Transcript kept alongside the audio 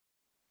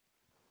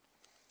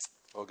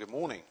Well, good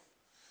morning.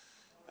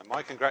 And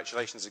my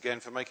congratulations again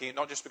for making it,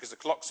 not just because the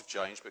clocks have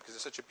changed, but because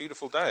it's such a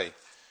beautiful day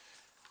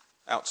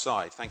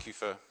outside. Thank you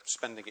for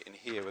spending it in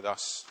here with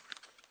us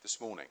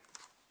this morning.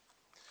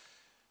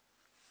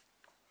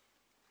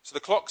 So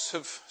the clocks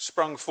have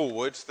sprung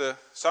forward, the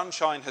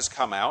sunshine has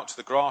come out,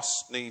 the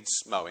grass needs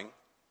mowing.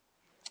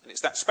 And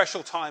it's that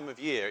special time of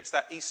year, it's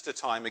that Easter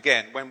time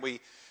again, when we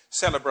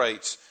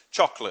celebrate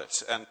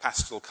chocolate and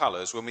pastel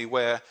colours, when we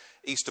wear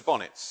Easter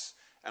bonnets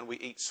and we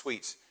eat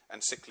sweet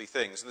and sickly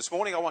things. And this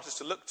morning I want us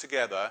to look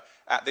together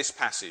at this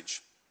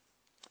passage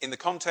in the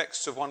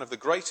context of one of the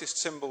greatest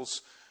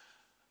symbols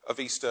of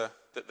Easter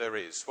that there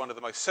is. One of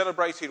the most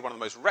celebrated, one of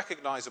the most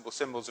recognisable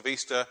symbols of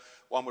Easter,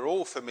 one we're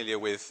all familiar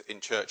with in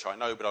church, I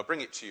know, but I'll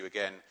bring it to you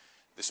again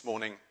this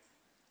morning.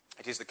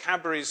 It is the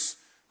Cadbury's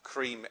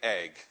cream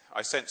egg.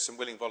 I sent some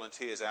willing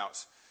volunteers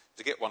out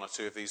to get one or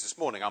two of these this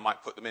morning. I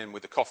might put them in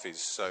with the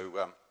coffees,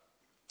 so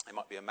it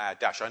might be a mad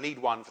dash. I need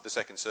one for the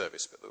second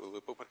service, but we'll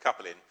put a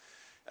couple in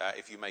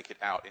if you make it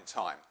out in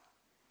time.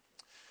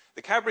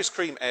 The Cadbury's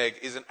cream egg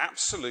is an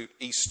absolute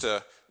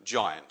Easter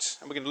giant,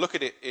 and we're going to look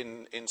at it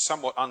in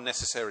somewhat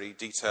unnecessary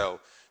detail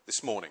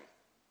this morning.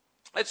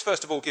 Let's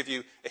first of all give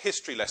you a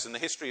history lesson, the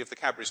history of the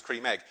Cadbury's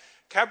cream egg.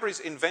 Cadbury's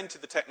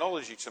invented the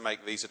technology to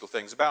make these little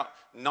things about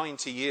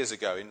 90 years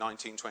ago in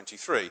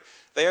 1923.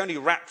 They only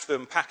wrapped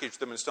them, packaged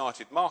them and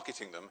started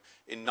marketing them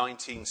in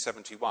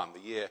 1971, the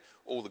year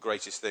all the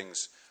greatest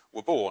things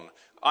were born.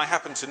 I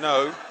happen to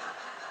know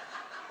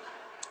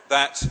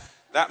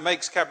that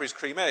makes Cadbury's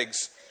cream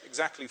eggs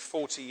exactly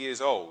 40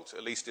 years old,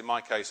 at least in my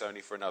case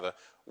only for another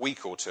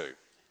week or two.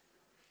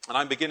 And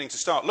I'm beginning to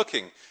start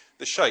looking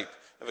the shape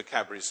of a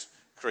Cadbury's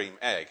cream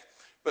egg.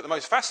 But the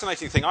most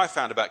fascinating thing I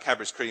found about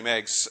Cadbury's cream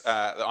eggs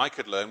that I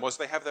could learn was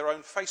they have their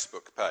own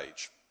Facebook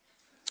page.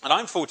 And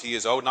I'm 40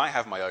 years old and I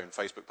have my own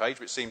Facebook page,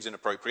 which seems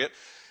inappropriate.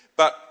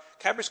 But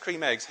Cadbury's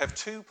cream eggs have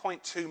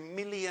 2.2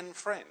 million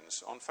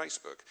friends on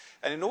Facebook.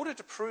 And in order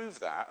to prove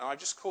that, and I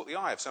just caught the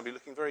eye of somebody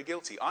looking very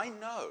guilty, I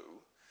know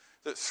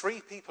that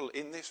 3 people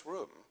in this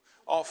room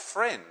are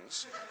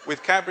friends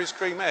with Cadbury's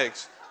cream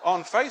eggs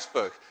on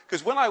Facebook.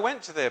 Because when I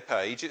went to their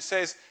page, it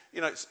says, you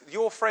know, it's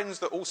your friends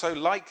that also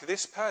like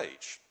this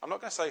page. I'm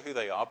not going to say who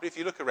they are, but if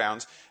you look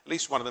around, at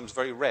least one of them's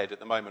very red at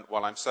the moment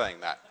while I'm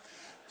saying that.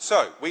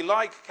 So, we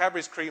like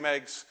Cadbury's cream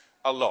eggs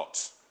a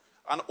lot.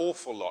 An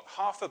awful lot.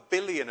 500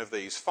 million of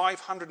these,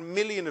 500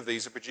 million of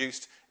these are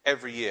produced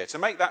every year. To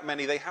make that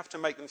many, they have to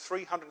make them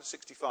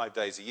 365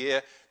 days a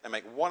year. They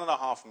make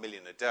 1.5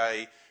 million a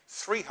day.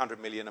 300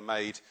 million are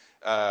made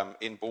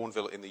in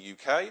Bourneville in the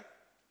UK.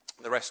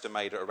 The rest are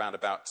made at around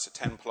about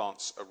 10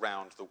 plants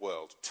around the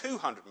world.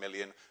 200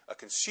 million are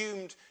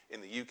consumed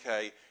in the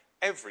UK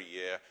every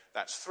year.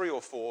 That's 3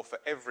 or 4 for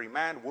every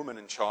man, woman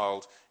and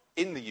child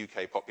in the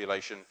UK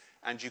population.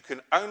 And you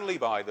can only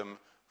buy them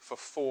for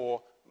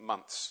 4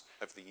 months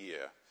of the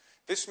year.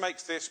 This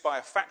makes this, by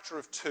a factor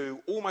of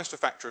 2, almost a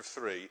factor of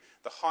 3,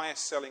 the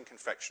highest selling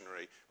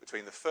confectionery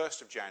between the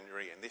 1st of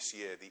January and this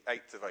year, the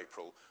 8th of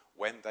April,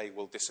 when they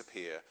will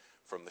disappear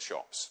from the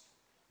shops.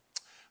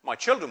 My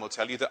children will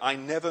tell you that I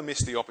never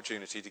miss the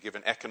opportunity to give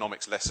an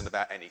economics lesson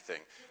about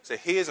anything. So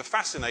here's a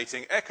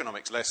fascinating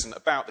economics lesson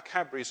about the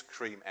Cadbury's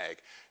cream egg.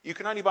 You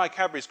can only buy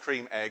Cadbury's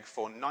cream egg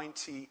for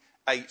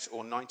 98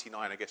 or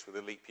 99, I guess, with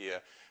a leap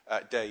year,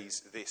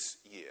 days this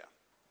year.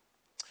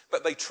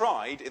 But they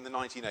tried in the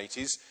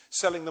 1980s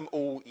selling them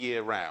all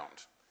year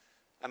round.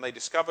 And they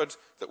discovered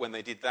that when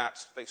they did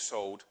that, they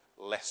sold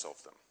less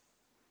of them.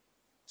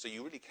 So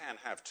you really can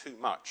have too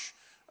much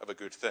of a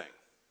good thing.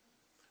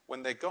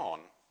 When they're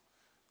gone,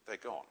 they're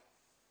gone.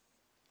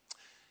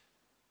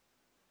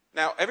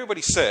 Now,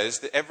 everybody says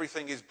that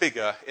everything is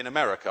bigger in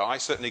America. I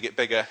certainly get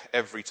bigger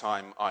every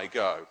time I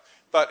go.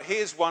 But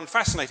here's one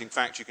fascinating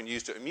fact you can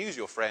use to amuse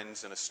your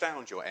friends and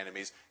astound your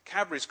enemies.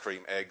 Cadbury's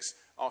cream eggs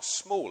are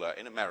smaller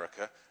in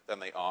America than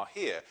they are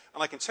here.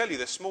 And I can tell you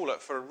they're smaller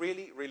for a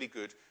really, really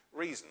good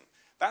reason.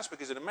 That's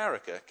because in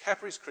America,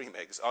 Cadbury's cream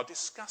eggs are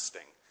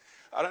disgusting.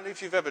 I don't know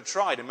if you've ever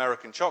tried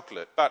American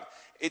chocolate, but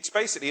it's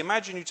basically,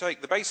 imagine you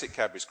take the basic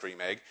Cadbury's cream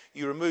egg,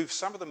 you remove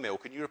some of the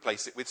milk and you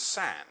replace it with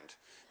sand.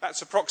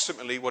 That's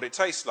approximately what it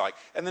tastes like.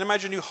 And then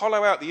imagine you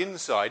hollow out the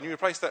inside and you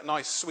replace that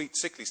nice, sweet,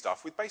 sickly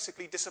stuff with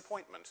basically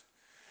disappointment.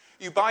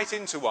 You bite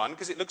into one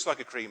because it looks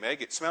like a cream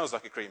egg, it smells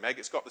like a cream egg,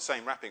 it's got the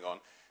same wrapping on,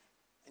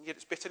 and yet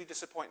it's bitterly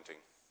disappointing.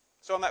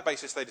 So on that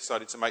basis, they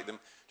decided to make them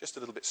just a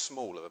little bit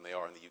smaller than they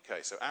are in the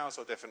UK. So ours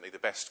are definitely the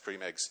best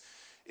cream eggs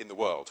in the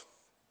world.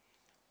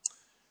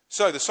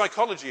 So the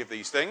psychology of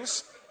these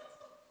things,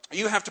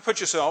 you have to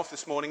put yourself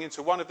this morning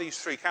into one of these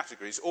 3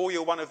 categories, or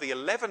you're one of the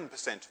 11%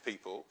 of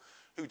people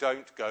who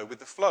don't go with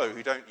the flow,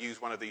 who don't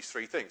use one of these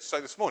 3 things. So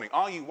this morning,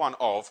 are you one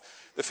of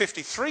the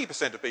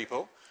 53% of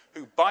people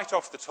who bite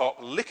off the top,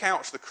 lick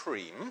out the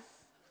cream,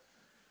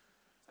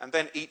 and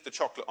then eat the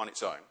chocolate on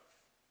its own?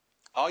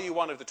 Are you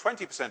one of the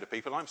 20% of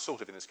people, I'm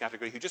sort of in this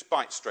category, who just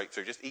bite straight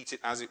through, just eat it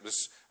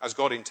as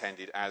God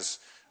intended, as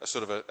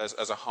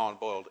a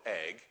hard-boiled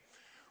egg?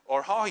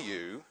 Or are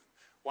you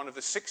one of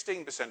the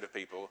 16% of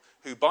people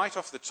who bite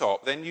off the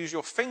top, then use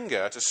your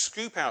finger to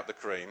scoop out the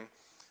cream,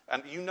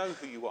 and you know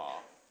who you are.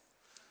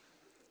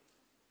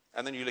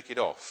 And then you lick it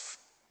off.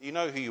 You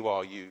know who you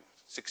are, you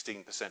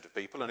 16% of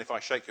people, and if I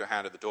shake your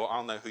hand at the door,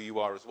 I'll know who you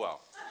are as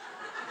well.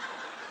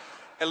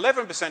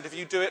 11% of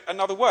you do it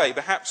another way.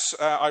 Perhaps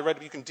I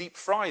read you can deep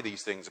fry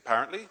these things,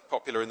 apparently,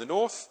 popular in the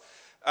north.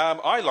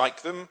 I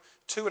like them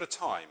 2 at a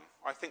time.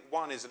 I think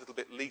one is a little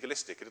bit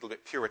legalistic, a little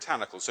bit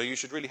puritanical, so you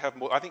should really have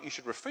more. I think you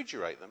should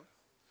refrigerate them.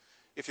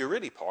 If you're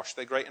really posh,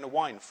 they're great in a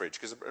wine fridge,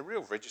 because a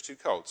real fridge is too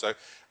cold. So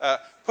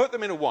put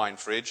them in a wine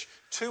fridge,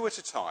 2 at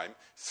a time.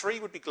 3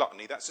 would be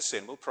gluttony, that's a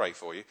sin, we'll pray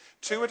for you.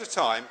 2 at a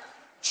time,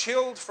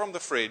 chilled from the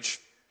fridge.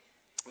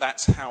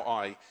 That's how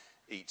I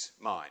eat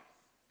mine.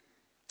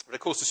 But of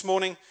course, this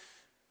morning,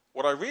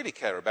 what I really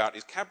care about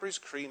is Cadbury's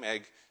Cream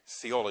Egg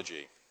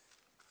theology.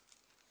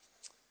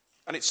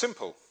 And it's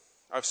simple.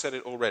 I've said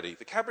it already.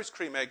 The Cadbury's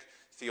Cream Egg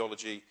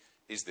theology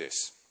is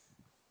this.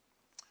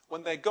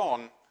 When they're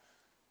gone,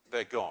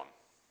 they're gone.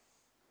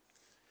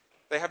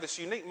 They have this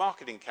unique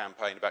marketing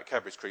campaign about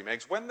Cadbury's Cream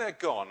Eggs. When they're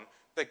gone,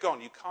 they're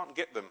gone. You can't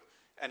get them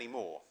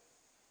anymore.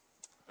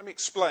 Let me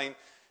explain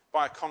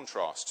by a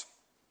contrast.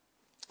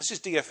 This is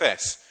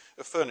DFS,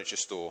 a furniture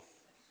store.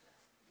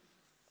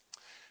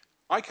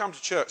 I come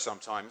to church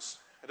sometimes,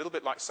 a little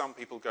bit like some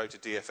people go to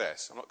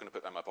DFS. I'm not going to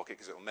put that in my pocket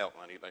because it will melt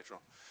when I eat later on.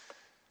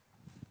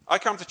 I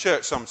come to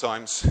church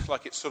sometimes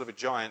like it's sort of a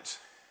giant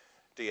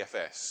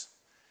DFS.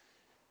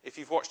 If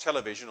you've watched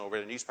television or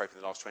read a newspaper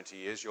in the last 20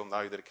 years, you'll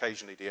know that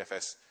occasionally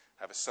DFS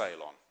have a sale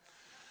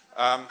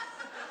on.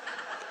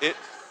 It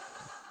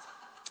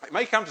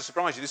may come to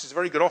surprise you. This is a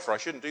very good offer. I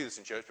shouldn't do this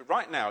in church. But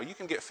right now, you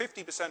can get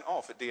 50%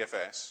 off at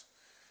DFS,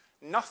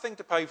 nothing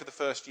to pay for the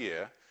first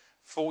year,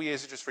 4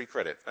 years interest-free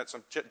credit. That's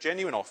a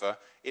genuine offer.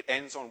 It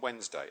ends on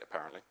Wednesday,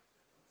 apparently.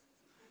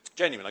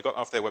 Genuine. I got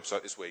off their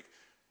website this week.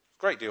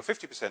 Great deal,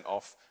 50%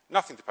 off,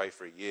 nothing to pay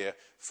for a year,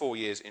 4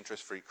 years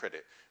interest-free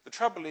credit. The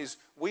trouble is,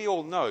 we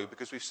all know,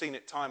 because we've seen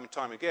it time and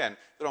time again,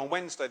 that on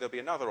Wednesday there'll be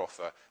another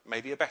offer,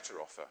 maybe a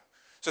better offer.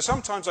 So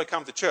sometimes I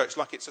come to church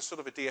like it's a sort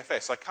of a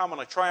DFS. I come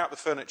and I try out the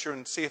furniture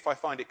and see if I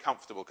find it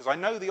comfortable, because I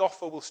know the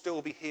offer will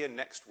still be here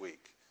next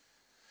week.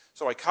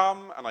 So I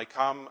come and I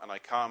come and I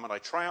come and I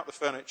try out the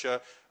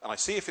furniture and I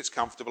see if it's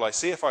comfortable, I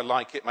see if I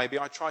like it, maybe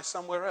I try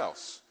somewhere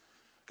else.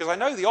 Because I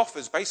know the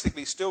offer's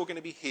basically still going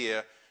to be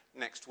here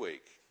next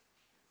week.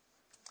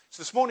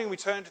 So this morning we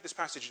turn to this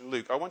passage in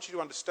Luke. I want you to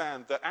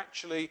understand that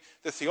actually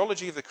the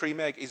theology of the cream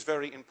egg is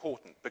very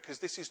important, because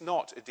this is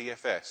not a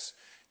DFS.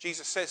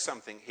 Jesus says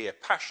something here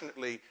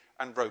passionately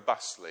and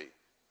robustly.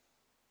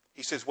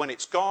 He says, when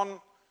it's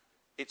gone,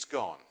 it's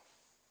gone.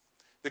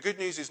 The good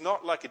news is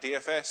not like a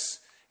DFS,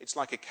 it's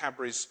like a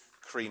Cadbury's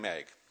cream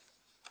egg.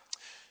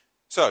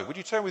 So, would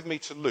you turn with me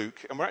to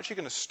Luke, and we're actually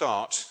going to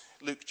start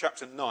Luke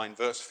chapter 9,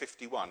 verse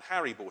 51.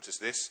 Harry brought us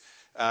this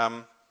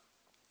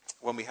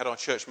when we had our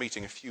church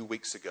meeting a few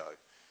weeks ago.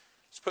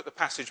 Let's put the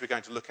passage we're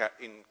going to look at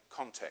in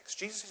context.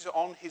 Jesus is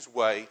on his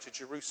way to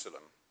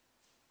Jerusalem.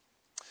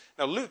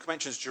 Now, Luke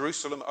mentions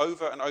Jerusalem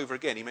over and over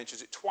again. He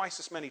mentions it twice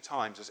as many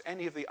times as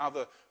any of the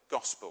other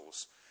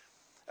Gospels.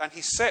 And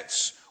he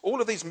sets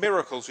all of these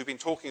miracles we've been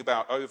talking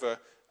about over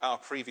our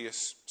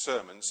previous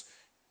sermons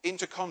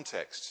into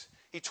context.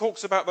 He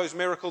talks about those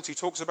miracles, he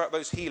talks about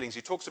those healings,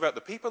 he talks about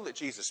the people that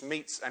Jesus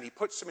meets, and he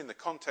puts them in the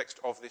context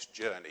of this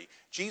journey.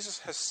 Jesus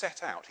has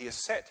set out, he has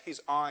set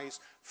his eyes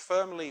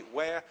firmly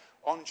where?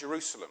 On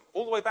Jerusalem,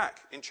 all the way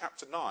back in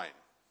chapter 9.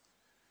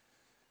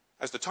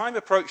 As the time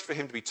approached for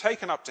him to be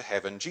taken up to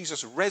heaven,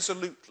 Jesus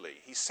resolutely,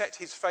 he set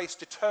his face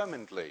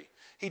determinedly,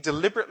 he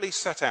deliberately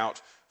set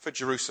out for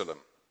Jerusalem.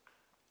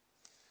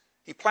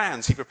 He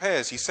plans, he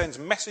prepares, he sends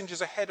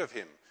messengers ahead of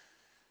him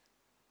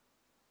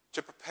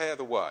to prepare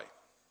the way.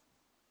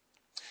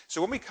 So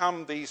when we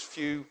come these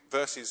few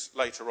verses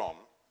later on,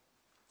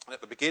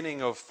 at the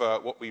beginning of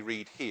what we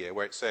read here,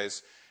 where it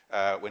says,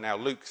 we're now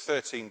Luke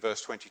 13,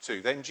 verse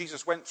 22, then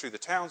Jesus went through the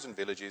towns and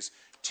villages,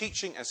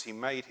 teaching as he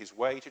made his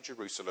way to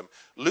Jerusalem.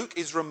 Luke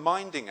is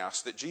reminding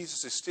us that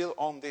Jesus is still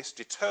on this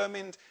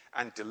determined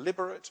and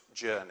deliberate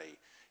journey.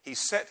 He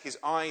set his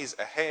eyes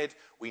ahead.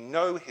 We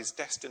know his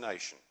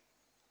destination.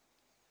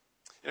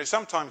 You know,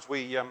 sometimes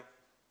we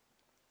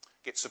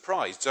get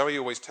surprised. Zoe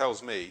always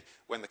tells me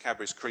when the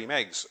Cadbury's cream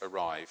eggs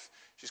arrive.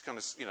 She's kind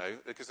of,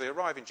 because they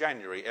arrive in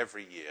January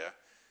every year,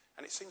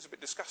 and it seems a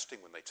bit disgusting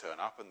when they turn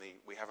up and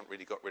we haven't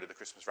really got rid of the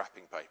Christmas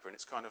wrapping paper, and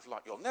it's kind of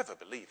like, you'll never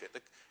believe it,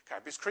 the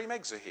Cadbury's cream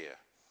eggs are here.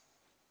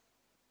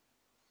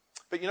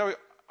 But,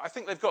 I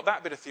think they've got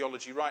that bit of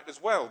theology right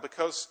as well,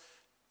 because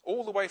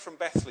all the way from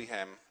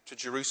Bethlehem to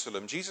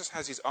Jerusalem, Jesus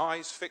has his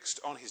eyes fixed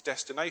on his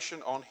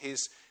destination, on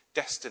his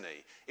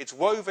destiny. It's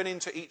woven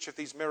into each of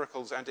these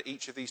miracles and to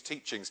each of these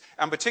teachings.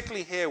 And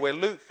particularly here where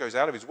Luke goes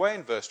out of his way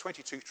in verse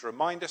 22 to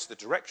remind us the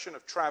direction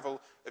of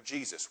travel of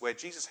Jesus, where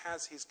Jesus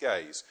has his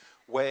gaze,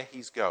 where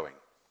he's going.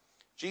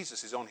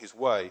 Jesus is on his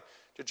way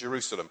to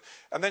Jerusalem.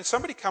 And then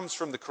somebody comes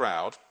from the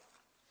crowd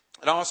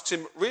and asks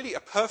him really a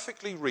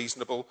perfectly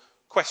reasonable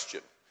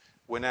question.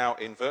 we're now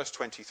in verse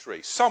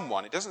 23.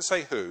 Someone, it doesn't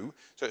say who,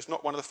 so it's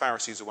not one of the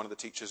Pharisees or one of the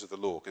teachers of the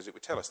law, because it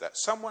would tell us that.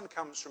 Someone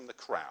comes from the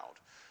crowd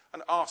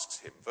and asks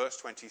him, verse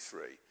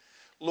 23,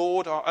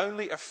 Lord, are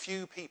only a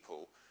few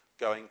people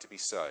going to be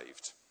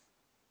saved?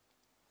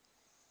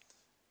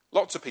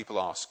 Lots of people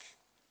ask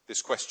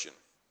this question.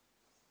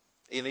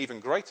 An even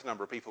greater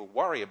number of people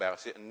worry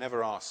about it and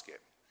never ask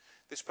it.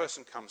 This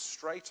person comes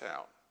straight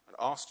out and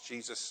asks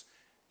Jesus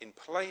in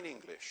plain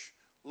English,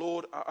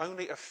 Lord, are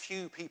only a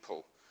few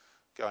people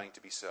going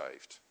to be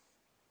saved?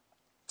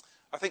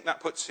 I think that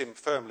puts him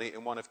firmly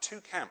in one of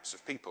two camps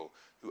of people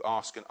who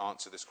ask and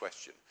answer this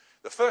question.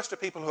 The first are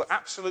people who are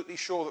absolutely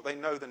sure that they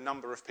know the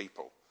number of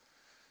people.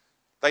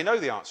 They know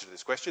the answer to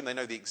this question, they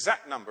know the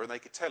exact number, and they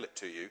could tell it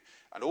to you,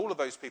 and all of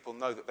those people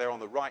know that they're on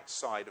the right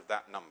side of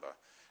that number.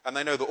 And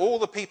they know that all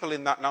the people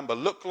in that number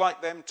look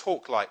like them,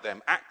 talk like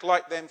them, act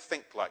like them,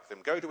 think like them,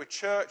 go to a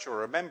church or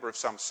are a member of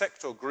some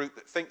sect or group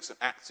that thinks and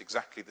acts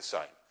exactly the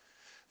same.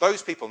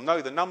 Those people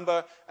know the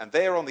number, and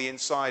they're on the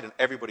inside, and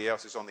everybody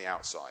else is on the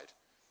outside.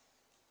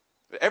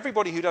 But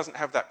everybody who doesn't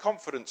have that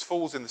confidence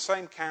falls in the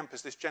same camp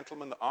as this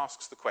gentleman that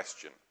asks the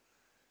question.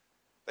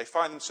 They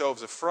find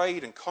themselves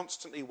afraid and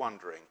constantly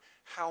wondering,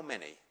 how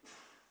many?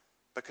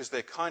 Because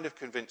they're kind of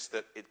convinced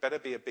that it better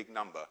be a big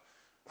number,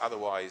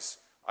 otherwise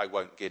I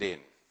won't get in.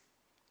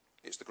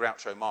 It's the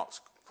Groucho Marx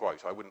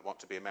quote, I wouldn't want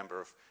to be a member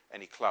of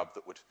any club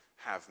that would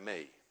have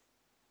me.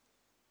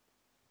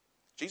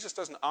 Jesus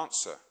doesn't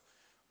answer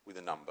with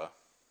a number.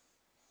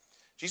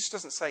 Jesus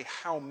doesn't say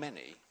how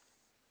many.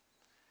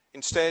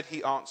 Instead,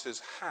 he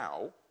answers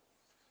how,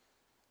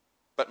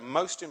 but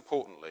most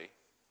importantly,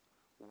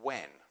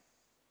 when.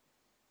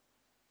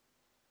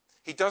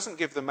 He doesn't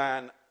give the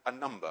man a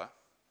number.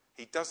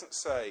 He doesn't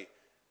say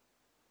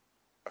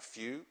a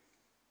few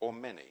or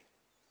many.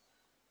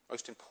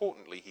 Most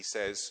importantly, he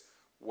says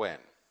when.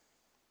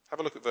 Have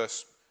a look at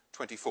verse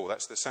 24.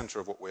 That's the centre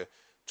of what we're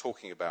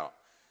talking about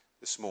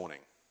this morning.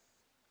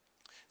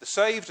 The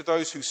saved are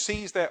those who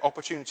seize their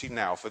opportunity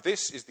now, for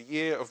this is the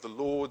year of the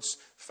Lord's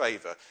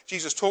favour.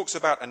 Jesus talks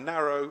about a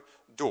narrow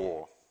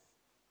door.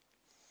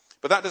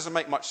 But that doesn't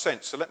make much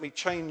sense, so let me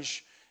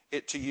change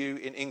it to you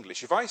in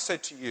English. If I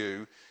said to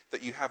you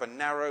that you have a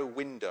narrow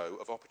window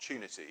of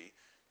opportunity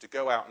to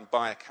go out and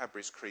buy a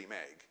Cadbury's cream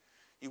egg,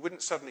 you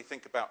wouldn't suddenly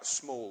think about a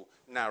small,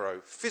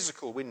 narrow,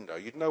 physical window.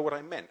 You'd know what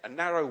I meant. A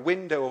narrow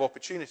window of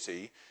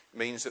opportunity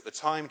means that the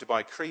time to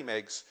buy cream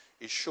eggs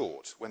is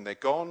short. When they're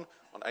gone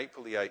on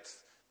April the 8th,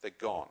 they're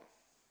gone.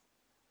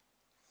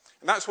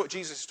 And that's what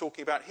Jesus is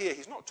talking about here.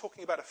 He's not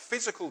talking about a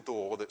physical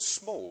door that's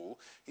small.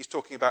 He's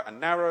talking about a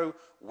narrow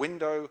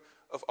window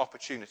of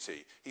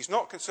opportunity. He's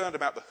not concerned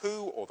about the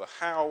who or the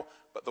how,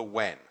 but the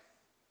when.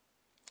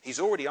 He's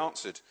already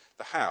answered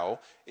the how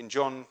in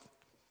John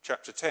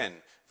chapter 10,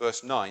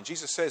 verse 9.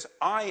 Jesus says,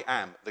 I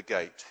am the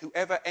gate.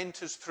 Whoever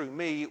enters through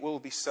me will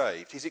be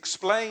saved. He's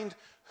explained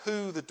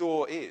who the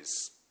door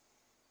is.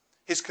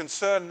 His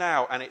concern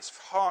now, and it's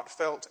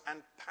heartfelt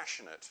and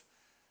passionate,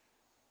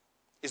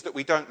 is that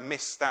we don't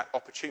miss that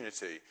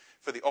opportunity,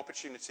 for the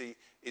opportunity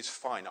is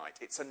finite.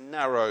 It's a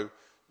narrow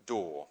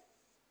door.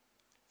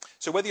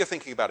 So whether you're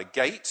thinking about a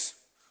gate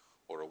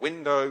or a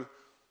window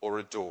or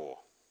a door,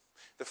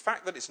 the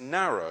fact that it's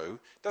narrow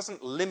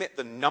doesn't limit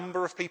the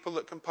number of people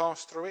that can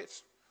pass through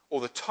it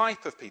or the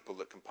type of people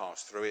that can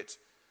pass through it,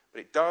 but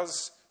it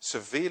does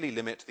severely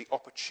limit the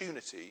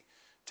opportunity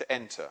to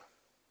enter.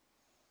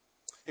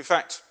 In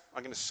fact,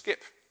 I'm going to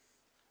skip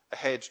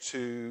ahead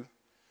to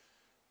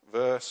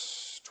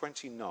verse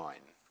 29.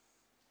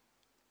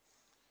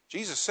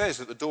 Jesus says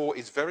that the door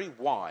is very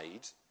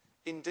wide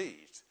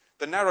indeed.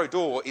 The narrow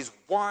door is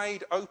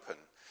wide open.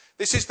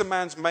 This is the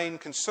man's main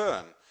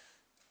concern.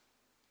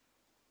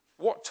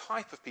 What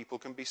type of people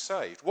can be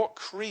saved? What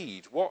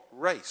creed, what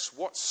race,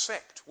 what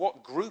sect,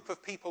 what group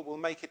of people will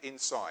make it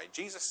inside?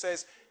 Jesus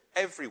says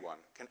everyone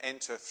can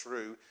enter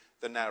through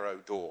the narrow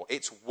door.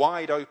 It's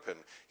wide open.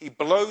 He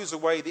blows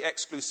away the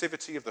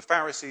exclusivity of the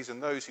Pharisees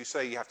and those who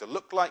say you have to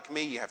look like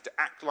me, you have to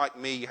act like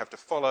me, you have to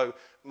follow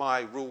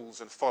my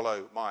rules and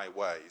follow my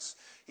ways.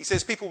 He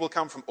says people will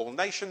come from all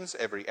nations,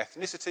 every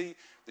ethnicity.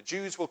 The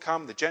Jews will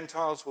come, the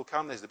Gentiles will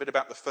come. There's a bit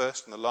about the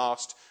first and the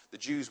last. The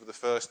Jews were the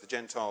first, the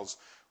Gentiles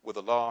were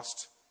the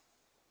last.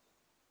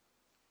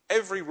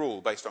 Every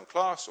rule based on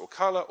class or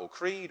colour or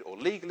creed or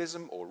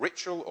legalism or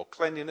ritual or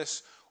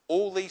cleanliness,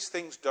 all these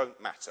things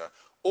don't matter.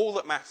 All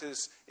that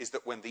matters is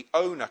that when the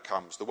owner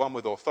comes, the one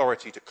with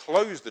authority to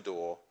close the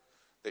door,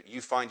 that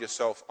you find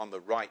yourself on the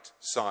right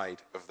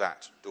side of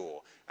that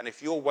door. And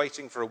if you're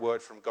waiting for a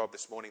word from God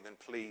this morning, then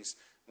please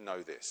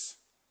know this.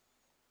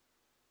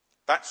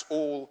 That's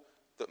all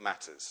that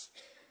matters.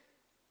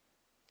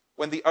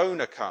 When the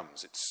owner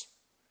comes, it's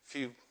a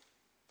few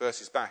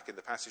verses back in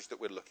the passage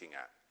that we're looking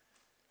at.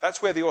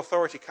 That's where the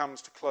authority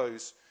comes to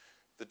close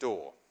the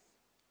door.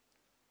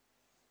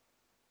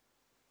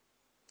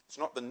 It's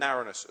not the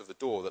narrowness of the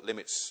door that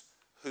limits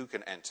who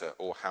can enter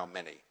or how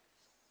many.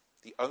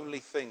 The only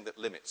thing that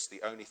limits,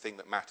 the only thing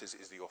that matters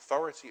is the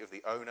authority of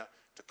the owner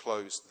to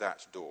close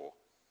that door.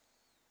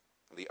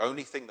 And the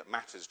only thing that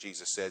matters,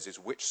 Jesus says, is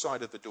which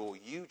side of the door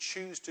you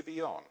choose to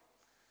be on.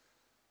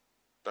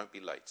 Don't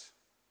be late.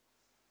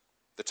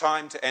 The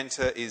time to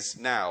enter is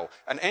now.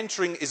 And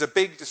entering is a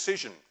big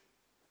decision,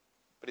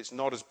 but it's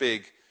not as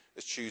big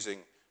as choosing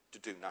to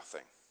do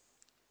nothing.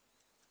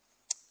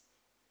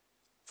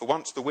 For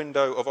once the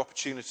window of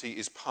opportunity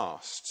is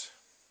past,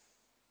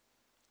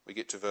 we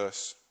get to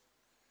verse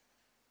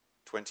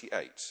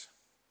 28.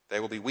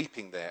 There will be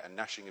weeping there and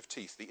gnashing of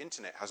teeth. The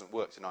internet hasn't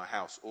worked in our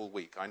house all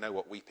week. I know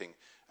what weeping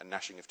and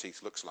gnashing of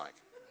teeth looks like.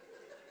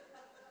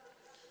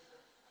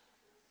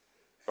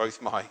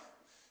 Both my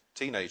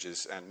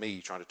teenagers and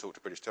me trying to talk to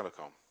British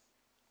Telecom.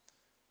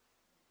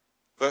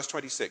 Verse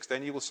 26,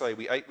 then you will say,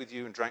 we ate with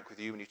you and drank with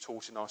you and you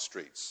taught in our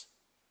streets.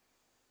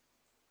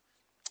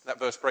 That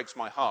verse breaks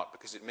my heart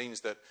because it means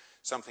that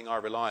something I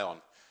rely on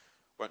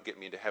won't get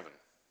me into heaven.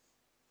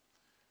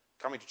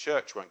 Coming to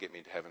church won't get me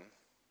into heaven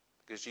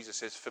because Jesus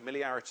says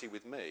familiarity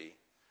with me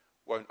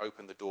won't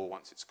open the door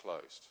once it's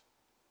closed.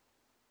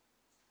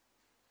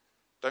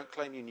 Don't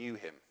claim you knew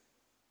him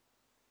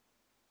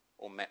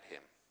or met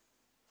him.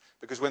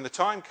 Because when the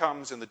time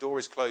comes and the door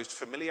is closed,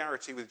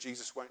 familiarity with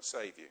Jesus won't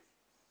save you.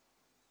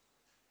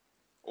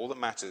 All that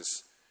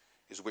matters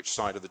is which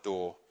side of the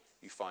door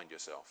you find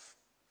yourself.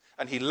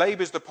 And he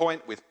labours the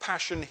point with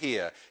passion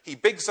here. He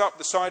bigs up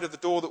the side of the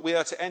door that we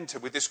are to enter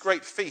with this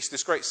great feast,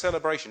 this great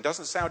celebration.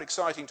 Doesn't sound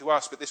exciting to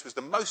us, but this was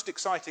the most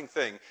exciting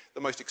thing,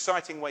 the most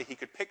exciting way he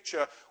could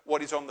picture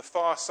what is on the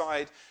far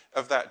side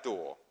of that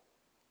door.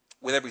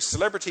 With every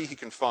celebrity he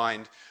can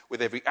find,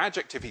 with every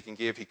adjective he can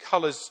give, he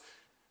colours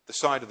the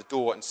side of the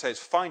door and says,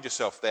 find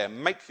yourself there,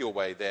 make your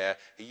way there.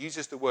 He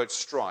uses the word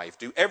strive.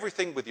 Do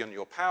everything within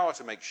your power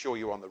to make sure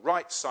you're on the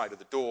right side of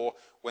the door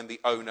when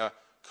the owner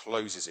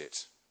closes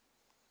it.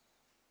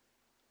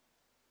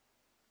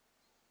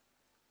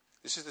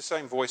 This is the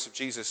same voice of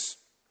Jesus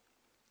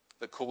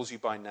that calls you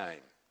by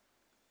name,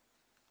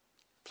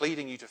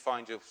 pleading you to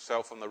find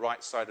yourself on the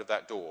right side of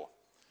that door.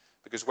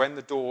 Because when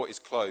the door is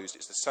closed,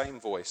 it's the same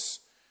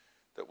voice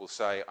that will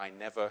say, I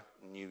never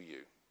knew you.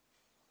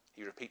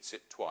 He repeats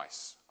it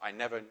twice. I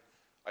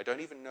don't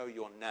even know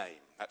your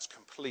name. That's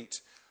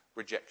complete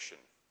rejection.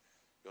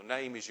 Your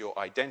name is your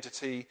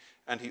identity.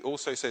 And he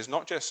also says,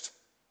 not just,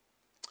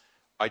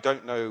 I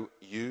don't know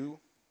you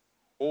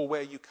or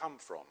where you come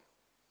from.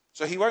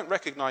 So he won't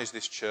recognize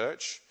this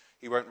church,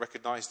 he won't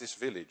recognize this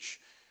village,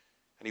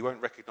 and he won't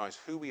recognize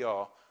who we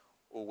are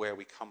or where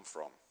we come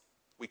from.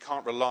 We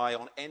can't rely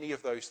on any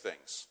of those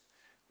things.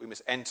 We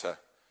must enter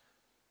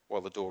while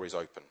the door is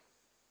open.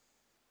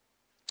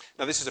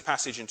 Now, this is a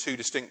passage in two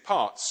distinct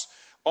parts.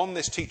 On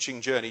this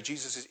teaching journey,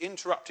 Jesus is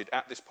interrupted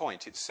at this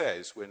point. It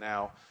says, we're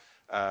now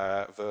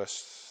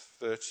verse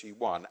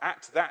 31,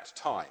 at that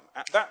time,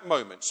 at that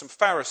moment, some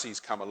Pharisees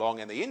come along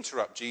and they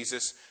interrupt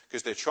Jesus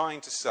because they're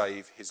trying to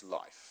save his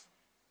life.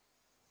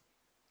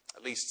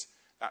 At least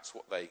that's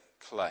what they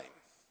claim.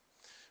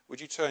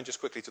 Would you turn just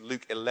quickly to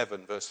Luke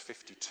 11, verse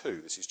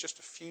 52? This is just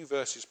a few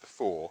verses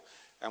before,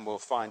 and we'll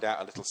find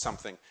out a little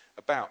something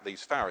about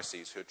these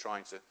Pharisees who are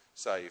trying to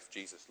save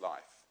Jesus'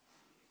 life.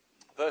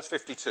 Verse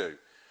 52,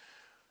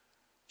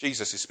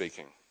 Jesus is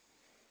speaking.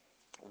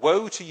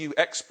 Woe to you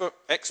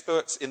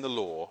experts in the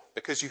law,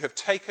 because you have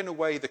taken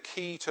away the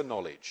key to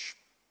knowledge.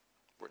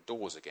 We're at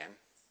doors again.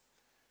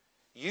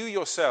 You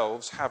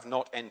yourselves have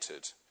not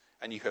entered,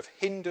 and you have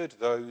hindered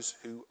those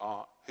who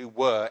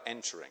were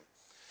entering.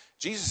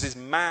 Jesus is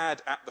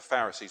mad at the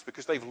Pharisees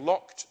because they've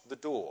locked the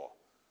door.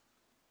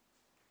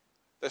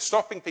 They're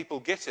stopping people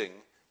getting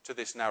to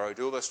this narrow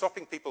door. They're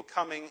stopping people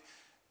coming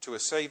to a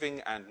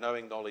saving and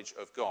knowing knowledge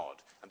of God.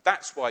 And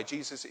that's why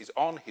Jesus is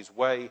on his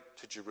way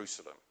to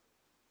Jerusalem.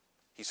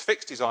 He's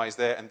fixed his eyes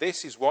there, and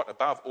this is what,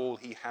 above all,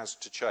 he has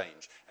to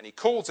change. And he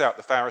calls out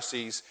the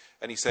Pharisees,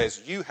 and he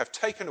says, you have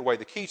taken away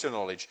the key to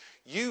knowledge.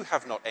 You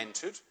have not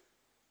entered,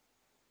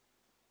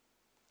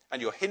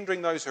 and you're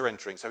hindering those who are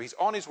entering. So he's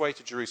on his way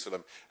to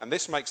Jerusalem, and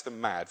this makes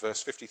them mad.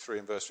 Verse 53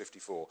 and verse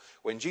 54.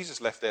 When Jesus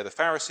left there, the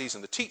Pharisees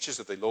and the teachers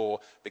of the law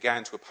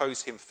began to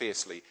oppose him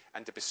fiercely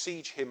and to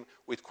besiege him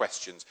with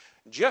questions.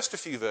 Just a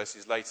few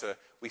verses later,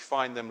 we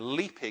find them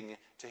leaping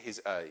to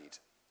his aid.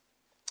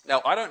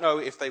 Now, I don't know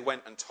if they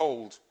went and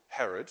told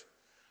Herod.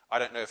 I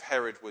don't know if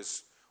Herod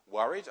was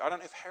worried. I don't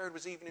know if Herod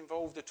was even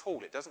involved at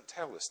all. It doesn't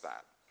tell us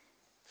that.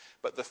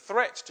 But the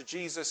threat to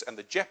Jesus and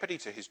the jeopardy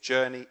to his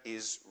journey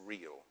is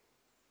real.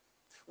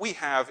 We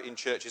have in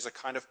churches a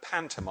kind of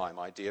pantomime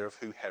idea of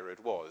who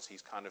Herod was.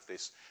 He's kind of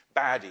this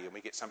baddie, and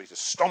we get somebody to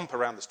stomp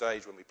around the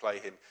stage when we play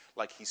him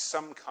like he's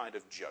some kind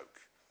of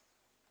joke.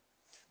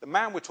 The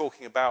man we're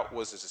talking about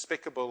was as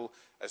despicable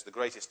as the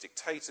greatest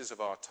dictators of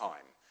our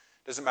time.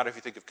 Doesn't matter if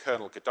you think of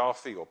Colonel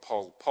Gaddafi or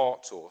Pol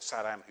Pot or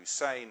Saddam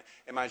Hussein.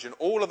 Imagine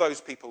all of those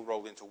people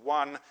rolled into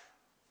one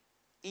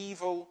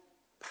evil,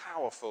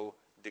 powerful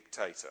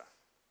dictator.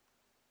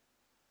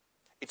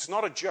 It's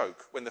not a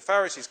joke when the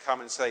Pharisees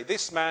come and say,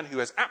 this man who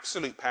has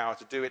absolute power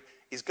to do it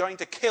is going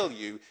to kill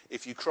you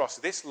if you cross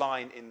this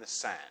line in the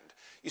sand.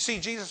 You see,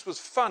 Jesus was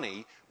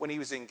funny when he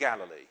was in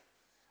Galilee.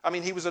 I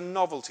mean, he was a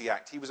novelty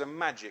act. He was a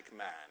magic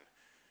man.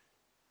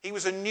 He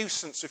was a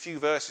nuisance a few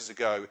verses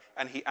ago,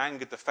 and he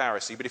angered the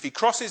Pharisee. But if he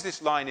crosses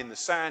this line in the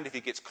sand, if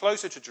he gets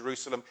closer to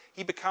Jerusalem,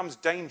 he becomes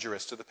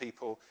dangerous to the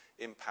people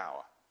in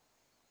power.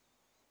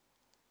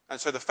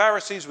 And so the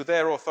Pharisees with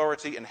their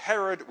authority and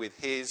Herod with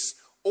his,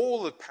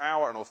 all the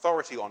power and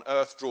authority on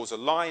earth, draws a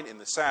line in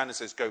the sand and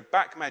says, go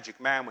back,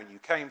 magic man, when you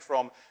came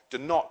from. Do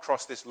not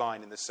cross this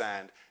line in the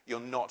sand.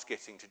 You're not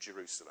getting to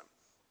Jerusalem.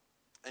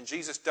 And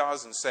Jesus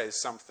does and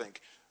says something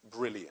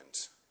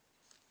brilliant.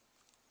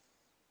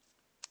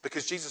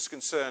 Because Jesus'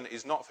 concern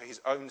is not for his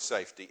own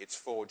safety, it's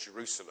for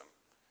Jerusalem.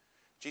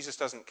 Jesus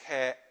doesn't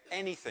care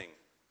anything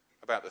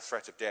about the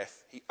threat of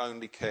death. He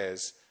only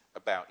cares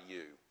about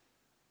you.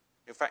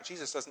 In fact,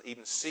 Jesus doesn't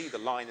even see the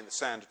line in the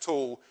sand at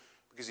all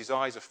because his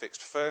eyes are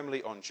fixed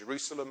firmly on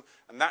Jerusalem.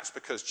 And that's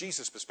because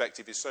Jesus'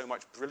 perspective is so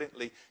much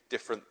brilliantly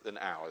different than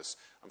ours.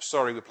 I'm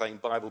sorry we're playing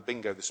Bible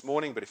bingo this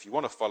morning, but if you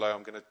want to follow,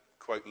 I'm going to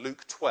quote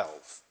Luke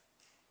 12,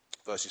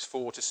 verses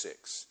 4 to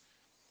 6.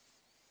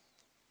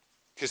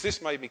 Because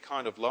this made me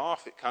kind of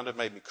laugh, it kind of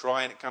made me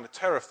cry, and it kind of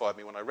terrified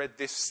me when I read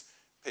this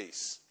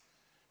piece.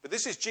 But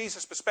this is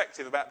Jesus'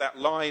 perspective about that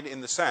line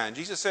in the sand.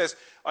 Jesus says,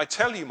 I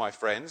tell you, my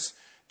friends,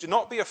 do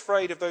not be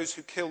afraid of those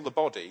who kill the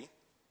body.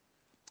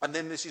 And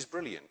then this is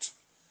brilliant.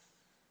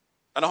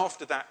 And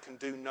after that can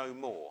do no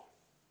more.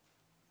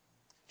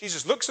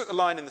 Jesus looks at the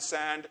line in the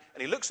sand,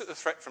 and he looks at the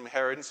threat from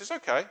Herod and says,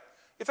 okay,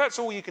 if that's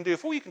all you can do,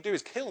 if all you can do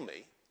is kill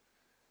me,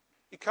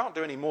 you can't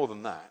do any more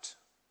than that.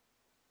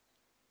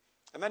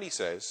 And then he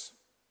says,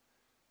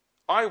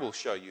 I will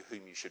show you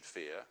whom you should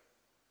fear.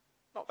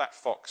 Not that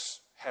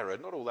fox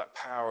Herod, not all that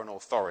power and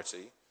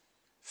authority.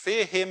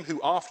 Fear him who,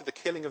 after the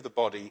killing of the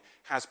body,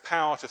 has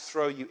power to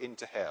throw you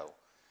into hell.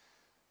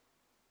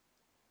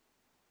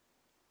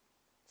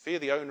 Fear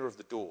the owner of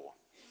the door.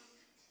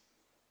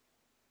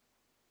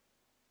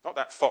 Not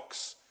that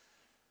fox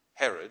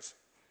Herod.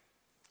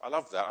 I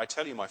love that. I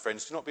tell you, my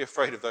friends, do not be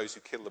afraid of those who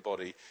kill the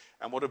body.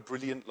 And what a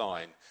brilliant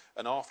line.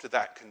 And after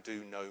that can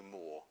do no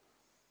more.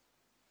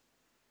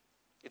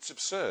 It's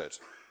absurd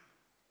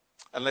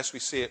unless we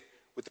see it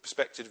with the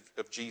perspective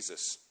of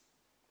Jesus.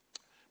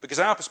 Because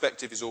our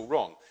perspective is all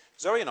wrong.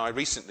 Zoe and I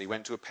recently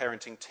went to a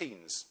parenting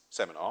teens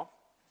seminar.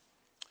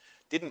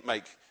 Didn't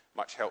make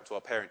much help to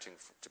our parenting,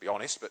 to be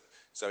honest, but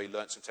Zoe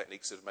learnt some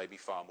techniques that have made me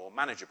far more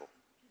manageable.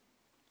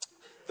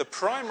 The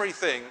primary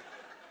thing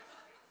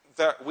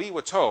that we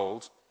were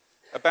told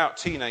about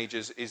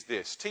teenagers is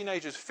this.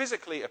 Teenagers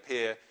physically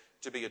appear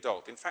to be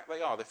adult. In fact,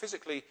 they are. They're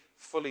physically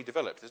fully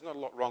developed. There's not a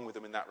lot wrong with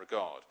them in that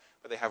regard.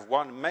 But they have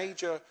one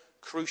major,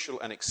 crucial,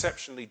 and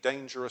exceptionally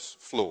dangerous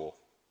flaw.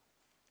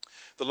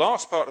 The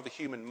last part of the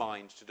human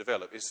mind to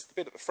develop is the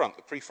bit at the front,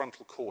 the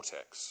prefrontal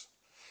cortex.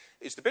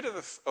 It's the bit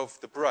of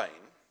the brain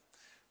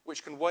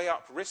which can weigh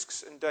up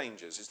risks and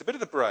dangers. It's the bit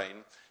of the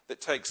brain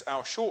that takes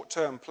our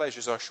short-term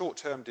pleasures, our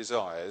short-term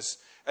desires,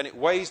 and it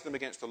weighs them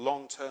against the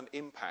long-term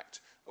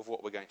impact of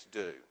what we're going to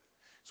do.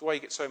 It's why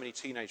you get so many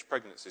teenage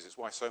pregnancies. It's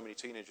why so many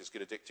teenagers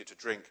get addicted to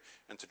drink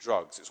and to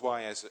drugs. It's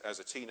why, as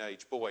a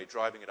teenage boy,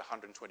 driving at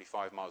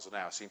 125 miles an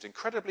hour seems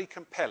incredibly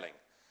compelling.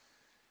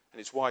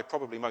 And it's why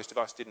probably most of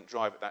us didn't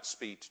drive at that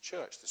speed to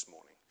church this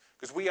morning.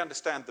 Because we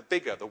understand the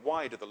bigger, the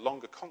wider, the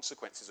longer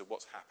consequences of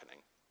what's happening.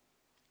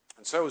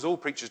 And so, as all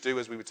preachers do,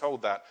 as we were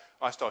told that,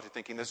 I started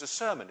thinking there's a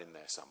sermon in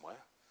there somewhere.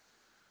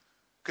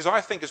 Because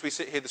I think as we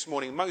sit here this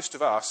morning, most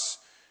of us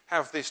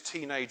have this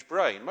teenage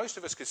brain. Most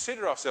of us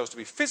consider ourselves to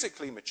be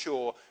physically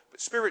mature, but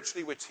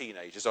spiritually we're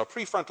teenagers. Our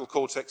prefrontal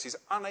cortex is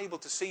unable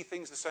to see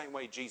things the same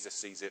way Jesus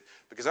sees it,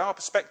 because our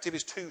perspective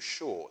is too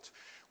short.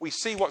 We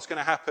see what's going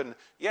to happen,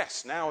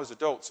 yes, now as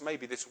adults,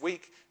 maybe this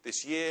week,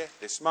 this year,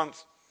 this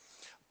month.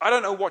 I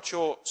don't know what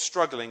you're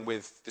struggling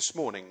with this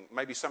morning.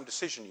 Maybe some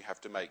decision you have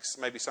to make,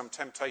 maybe some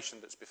temptation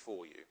that's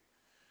before you.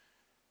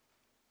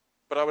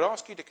 But I would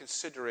ask you to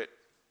consider it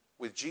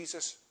with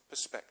Jesus'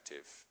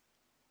 perspective.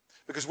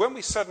 Because when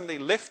we suddenly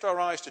lift our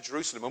eyes to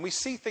Jerusalem, when we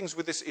see things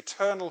with this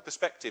eternal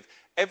perspective,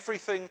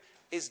 everything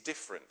is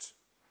different.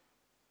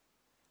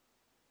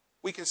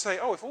 We can say,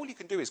 oh, if all you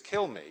can do is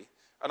kill me,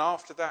 and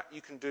after that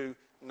you can do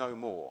no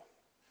more.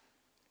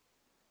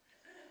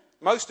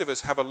 Most of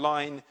us have a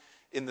line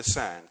in the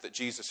sand that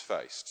Jesus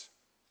faced.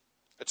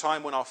 A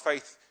time when our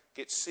faith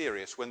gets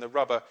serious, when the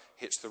rubber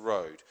hits the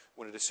road,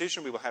 when a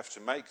decision we will have to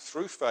make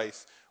through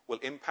faith will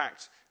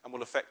impact and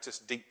will affect us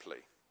deeply.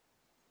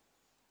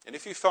 And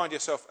if you find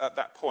yourself at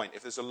that point,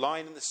 if there's a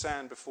line in the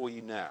sand before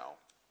you now,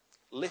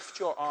 lift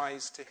your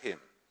eyes to him.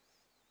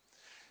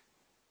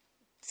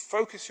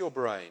 Focus your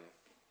brain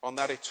on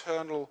that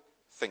eternal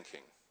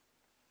thinking.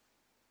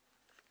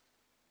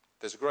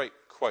 There's a great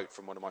quote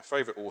from one of my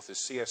favourite authors,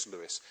 C.S.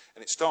 Lewis,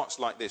 and it starts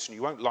like this, and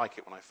you won't like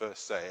it when I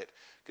first say it,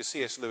 because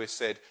C.S. Lewis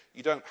said,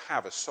 you don't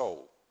have a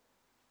soul,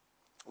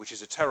 which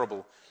is a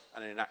terrible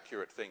and an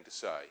inaccurate thing to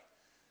say.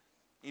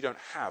 You don't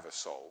have a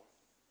soul.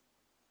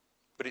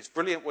 But it's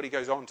brilliant what he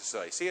goes on to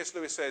say. C.S.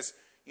 Lewis says,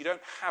 you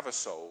don't have a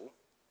soul,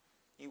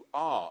 you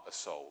are a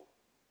soul.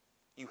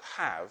 You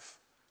have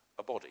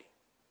a body.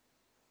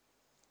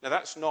 Now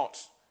that's not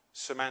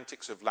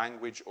semantics of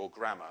language or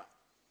grammar.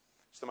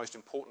 It's the most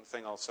important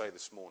thing I'll say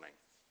this morning.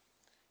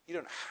 You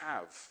don't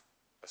have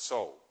a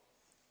soul.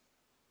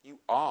 You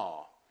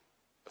are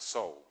a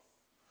soul.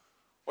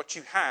 What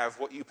you have,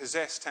 what you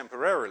possess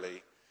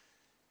temporarily,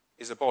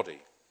 is a body.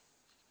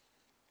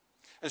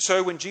 And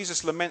so when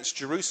Jesus laments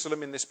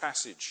Jerusalem in this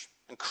passage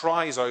and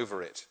cries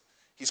over it,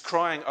 he's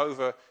crying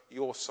over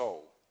your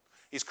soul.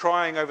 He's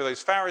crying over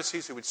those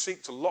Pharisees who would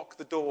seek to lock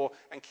the door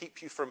and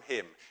keep you from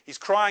him. He's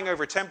crying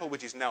over a temple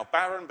which is now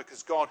barren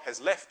because God has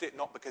left it,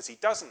 not because he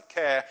doesn't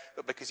care,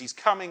 but because he's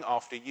coming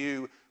after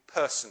you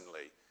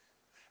personally.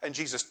 And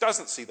Jesus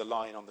doesn't see the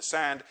line on the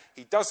sand.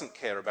 He doesn't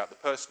care about the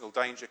personal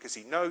danger because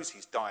he knows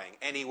he's dying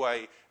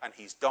anyway, and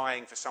he's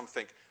dying for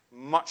something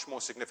much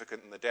more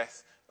significant than the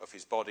death of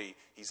his body.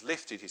 He's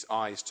lifted his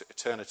eyes to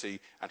eternity,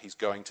 and he's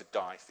going to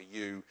die for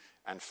you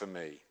and for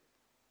me.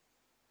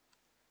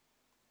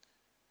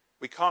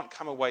 We can't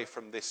come away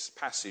from this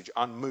passage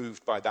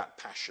unmoved by that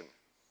passion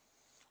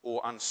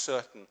or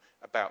uncertain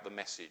about the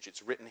message.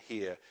 It's written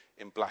here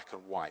in black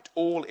and white.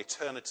 All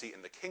eternity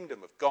in the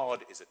kingdom of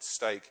God is at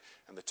stake,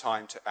 and the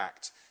time to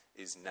act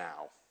is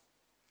now.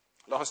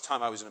 Last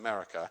time I was in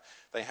America,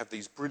 they have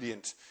these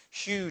brilliant,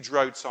 huge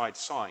roadside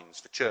signs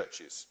for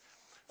churches.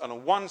 And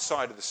on one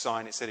side of the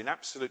sign, it said in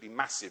absolutely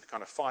massive,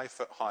 kind of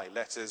 5-foot-high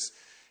letters,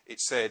 it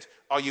said,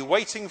 "Are you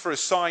waiting for a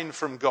sign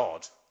from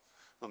God?"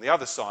 On the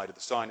other side of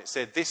the sign, it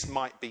said, "This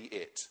might be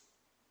it."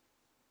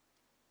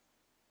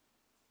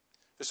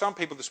 For some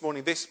people this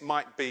morning, this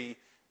might be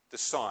the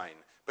sign,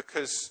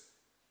 because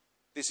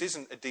this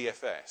isn't a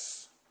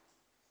DFS.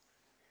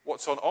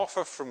 What's on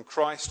offer from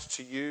Christ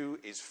to you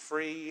is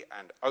free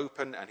and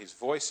open, and his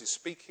voice is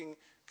speaking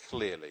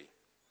clearly.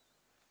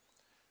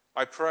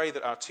 I pray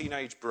that our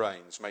teenage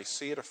brains may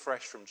see it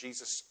afresh from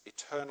Jesus'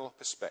 eternal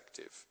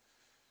perspective,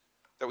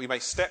 that we may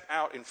step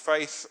out in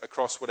faith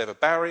across whatever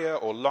barrier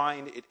or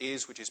line it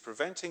is which is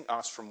preventing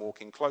us from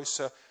walking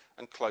closer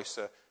and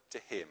closer to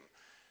him.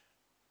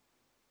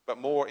 But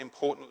more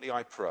importantly,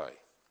 I pray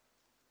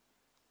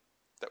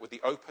that with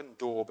the open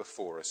door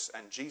before us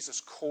and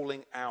Jesus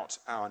calling out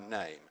our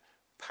name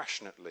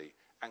passionately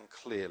and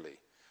clearly,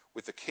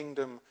 with the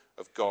kingdom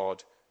of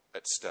God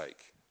at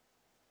stake,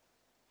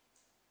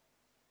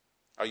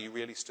 are you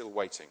really still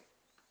waiting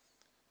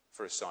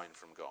for a sign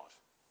from God?